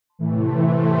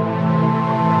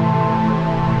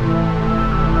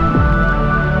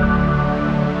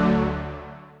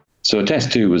So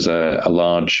ATTEST2 was a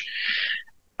large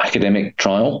academic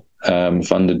trial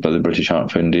funded by the British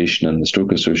Heart Foundation and the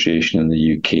Stroke Association in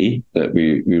the UK that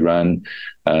we ran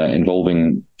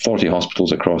involving 40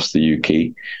 hospitals across the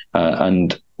UK.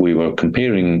 And we were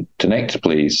comparing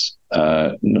Tenecteplase,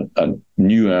 a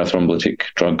Muir thrombolytic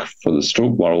drug for the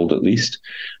stroke world at least.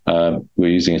 We're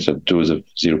using it at a dose of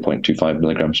 0.25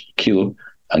 milligrams per kilo,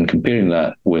 and comparing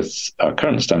that with our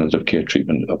current standard of care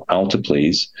treatment of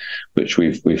Alteplase, which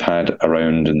we've had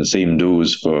around in the same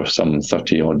dose for some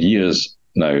 30 odd years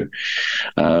now.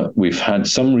 We've had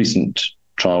some recent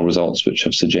trial results which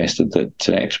have suggested that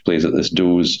Tenecteplase at this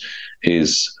dose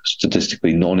is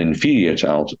statistically non-inferior to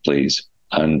Alteplase.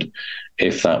 And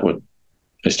if that were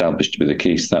established to be the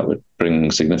case, that would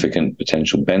bring significant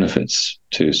potential benefits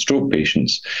to stroke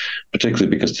patients, particularly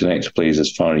because Tenecteplase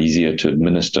is far easier to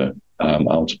administer.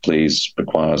 Alteplase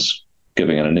requires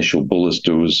giving an initial bolus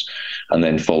dose and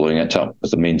then following it up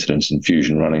with a maintenance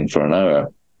infusion running for an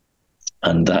hour.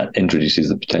 And that introduces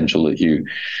the potential that you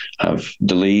have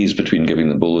delays between giving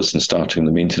the bolus and starting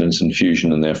the maintenance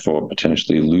infusion, and therefore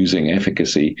potentially losing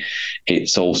efficacy.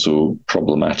 It's also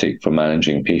problematic for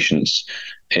managing patients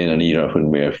in an era when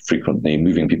we're frequently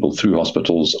moving people through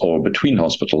hospitals or between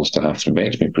hospitals to have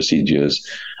thrombectomy procedures,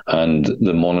 and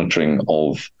the monitoring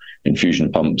of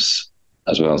infusion pumps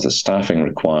as well as the staffing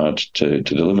required to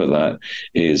deliver that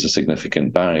is a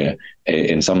significant barrier.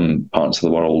 In some parts of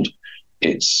the world,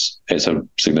 it's a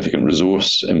significant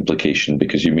resource implication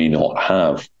because you may not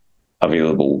have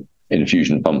available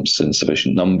infusion pumps in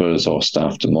sufficient numbers or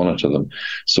staff to monitor them.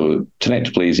 So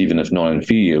Tenecteplase, even if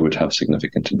non-inferior, would have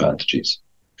significant advantages.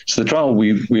 So the trial,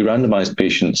 we randomized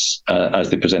patients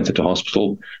as they presented to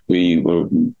hospital. We were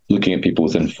looking at people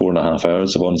within 4.5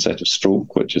 hours of onset of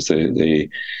stroke, which is the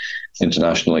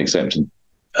internationally accepted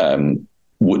time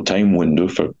window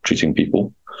for treating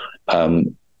people.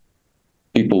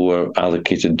 People were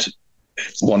allocated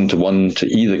 1-to-1 to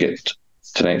either get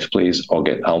Tenecteplase or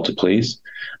get Alteplase,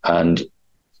 and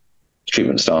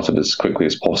treatment started as quickly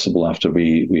as possible after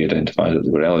we identified that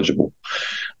they were eligible.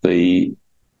 The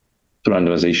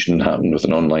randomization happened with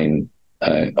an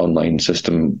online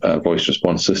system, voice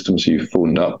response system. So you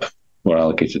phoned up, were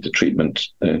allocated to treatment,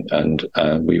 and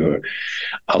we were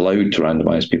allowed to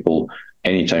randomize people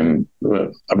anytime.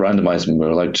 Randomizing, we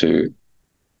were allowed to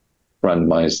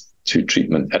randomize to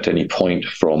treatment at any point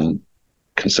from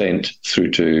consent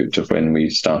through to when we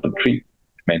started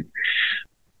treatment.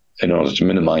 In order to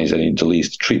minimize any delays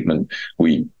to treatment,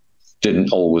 we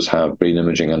didn't always have brain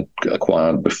imaging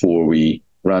acquired before we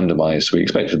randomized. We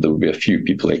expected there would be a few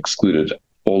people excluded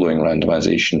following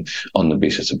randomization on the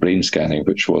basis of brain scanning,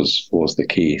 which was the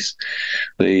case.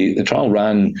 The trial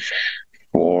ran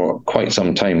for quite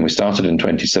some time. We started in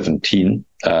 2017.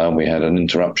 We had an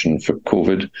interruption for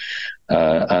COVID,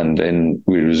 and then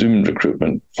we resumed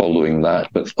recruitment following that,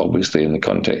 but obviously in the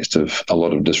context of a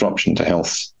lot of disruption to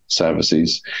health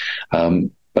services.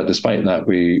 But despite that,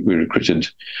 we recruited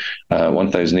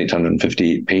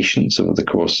 1,858 patients over the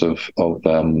course of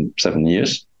 7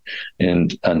 years in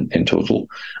total.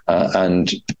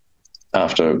 And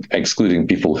after excluding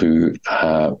people who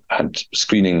had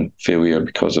screening failure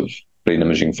because of brain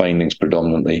imaging findings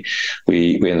predominantly,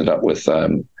 we ended up with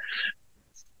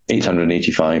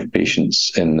 885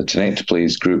 patients in the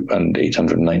Tenecteplase group and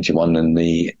 891 in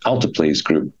the Alteplase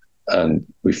group. And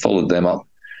we followed them up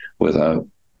with a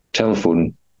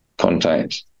telephone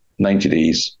contact 90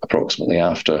 days approximately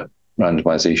after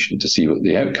randomization to see what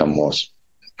the outcome was.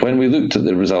 When we looked at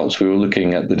the results, we were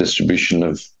looking at the distribution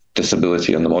of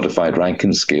disability on the modified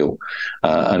Rankin scale,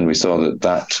 and we saw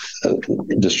that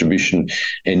distribution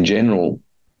in general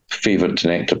favoured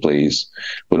Tenecteplase.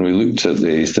 When we looked at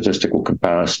the statistical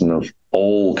comparison of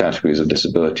all categories of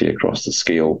disability across the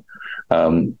scale,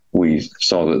 we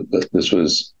saw that this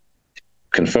was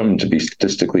confirmed to be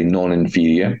statistically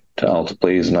non-inferior to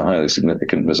Alteplase, and a highly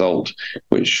significant result,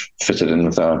 which fitted in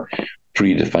with our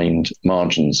predefined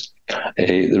margins.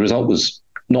 The result was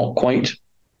not quite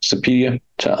superior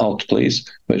to Alteplase,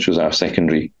 which was our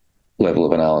secondary level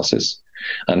of analysis.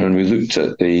 And when we looked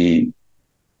at the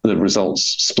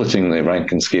results, splitting the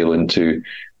Rankin scale into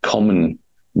common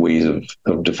ways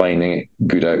of defining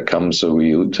good outcomes. So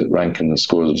we looked at Rankin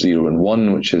scores of 0 and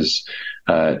 1, which is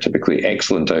typically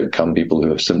excellent outcome, people who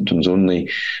have symptoms only.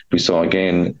 We saw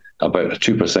again about a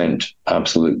 2%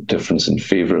 absolute difference in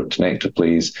favour of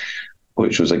Tenecteplase,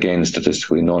 which was again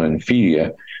statistically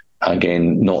non-inferior,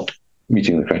 again not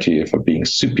meeting the criteria for being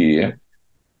superior.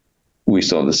 We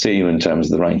saw the same in terms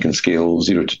of the Rankin scale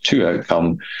 0 to 2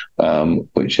 outcome,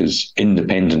 which is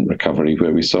independent recovery,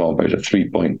 where we saw about a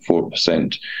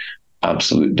 3.4%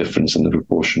 absolute difference in the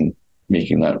proportion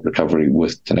making that recovery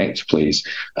with Tenecteplase,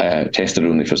 tested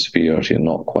only for superiority and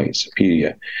not quite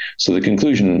superior. So the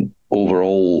conclusion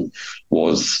overall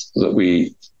was that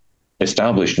we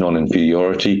established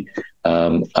non-inferiority,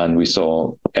 and we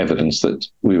saw evidence that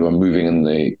we were moving in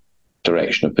the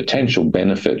direction of potential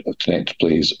benefit of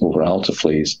Tenecteplase over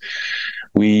Alteplase.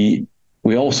 We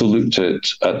also looked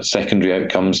at secondary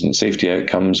outcomes and safety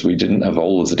outcomes. We didn't have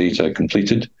all of the data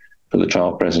completed for the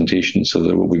trial presentation, so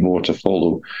there will be more to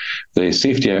follow. The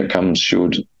safety outcomes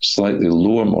showed slightly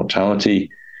lower mortality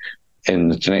in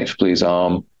the Tenecteplase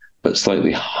arm, but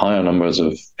slightly higher numbers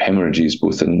of hemorrhages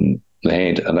both in the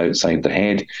head and outside the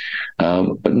head.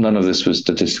 But none of this was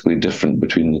statistically different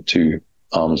between the two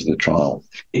arms of the trial.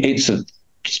 It's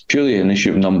purely an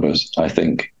issue of numbers, I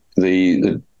think.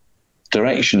 The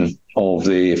direction of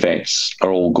the effects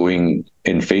are all going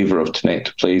in favour of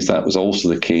Tenecteplase. That was also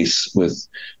the case with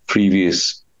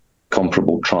previous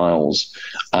comparable trials.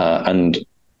 And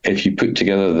if you put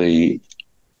together the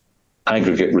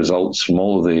aggregate results from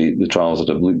all of the trials that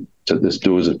have looked at this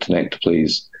dose of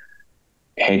Tenecteplase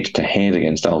head-to-head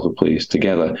against Alteplase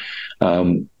together,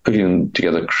 putting them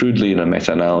together crudely in a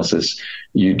meta-analysis,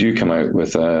 you do come out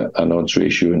with an odds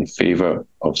ratio in favour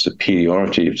of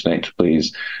superiority of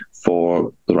Tenecteplase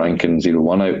for the Rankin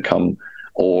 0-1 outcome,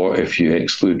 or if you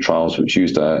exclude trials which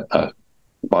used a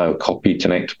biocopy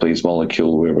Tenecteplase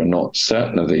molecule where we're not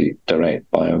certain of the direct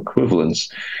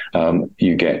bioequivalence,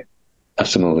 you get a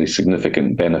similarly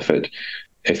significant benefit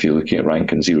if you're looking at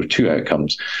Rankin 0-2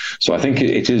 outcomes. So I think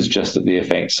it is just that the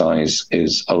effect size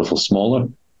is a little smaller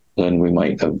than we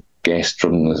might have guessed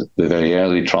from the very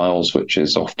early trials, which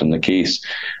is often the case,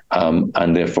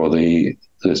 and therefore the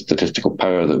statistical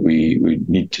power that we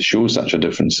need to show such a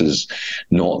difference is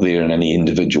not there in any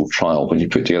individual trial. When you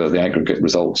put together the aggregate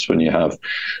results, when you have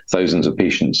thousands of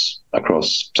patients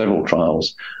across several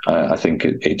trials, I think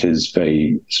it is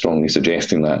very strongly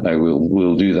suggesting that. Now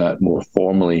we'll do that more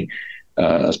formally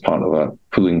as part of a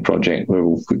pooling project where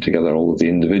we'll put together all of the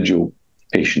individual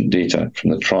patient data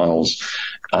from the trials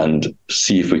and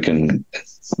see if we can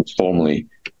formally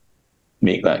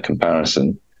make that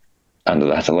comparison. And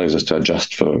that allows us to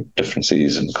adjust for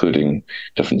differences, including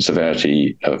different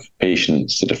severity of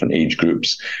patients, the different age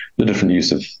groups, the different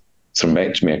use of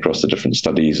thrombectomy across the different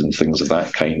studies and things of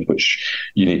that kind,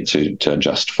 which you need to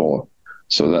adjust for.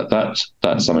 So that's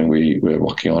something we're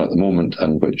working on at the moment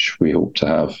and which we hope to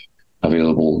have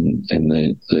available in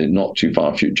the not too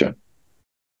far future.